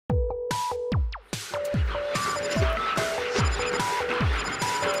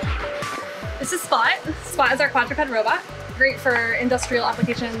This is Spot. Spot is our quadruped robot. Great for industrial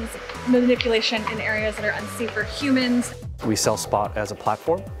applications, manipulation in areas that are unsafe for humans. We sell Spot as a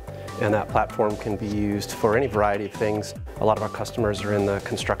platform, and that platform can be used for any variety of things. A lot of our customers are in the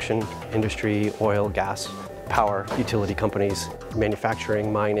construction industry, oil, gas, power, utility companies, manufacturing,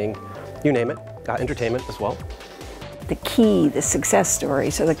 mining, you name it, entertainment as well. The key, the success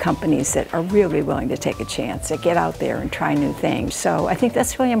stories are the companies that are really willing to take a chance, that get out there and try new things. So I think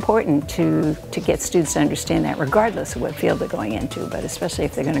that's really important to get students to understand that regardless of what field they're going into, but especially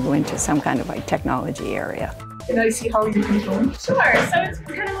if they're going to go into some kind of like technology area. Can I see how you're controlling? Sure, so it's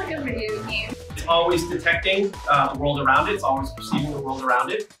kind of like a video game. It's always detecting the world around it. It's always perceiving the world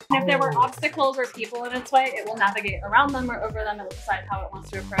around it. And if there were obstacles or people in its way, it will navigate around them or over them. It will decide how it wants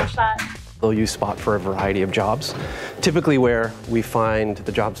to approach that. They'll use Spot for a variety of jobs, typically where we find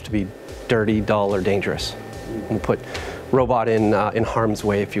the jobs to be dirty, dull, or dangerous. We'll put robot in harm's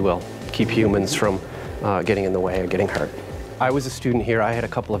way, if you will, keep humans from getting in the way or getting hurt. I was a student here. I had a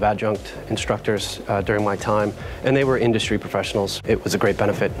couple of adjunct instructors during my time, and they were industry professionals. It was a great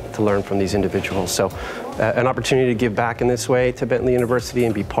benefit to learn from these individuals. So an opportunity to give back in this way to Bentley University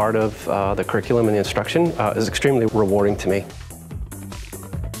and be part of the curriculum and the instruction is extremely rewarding to me.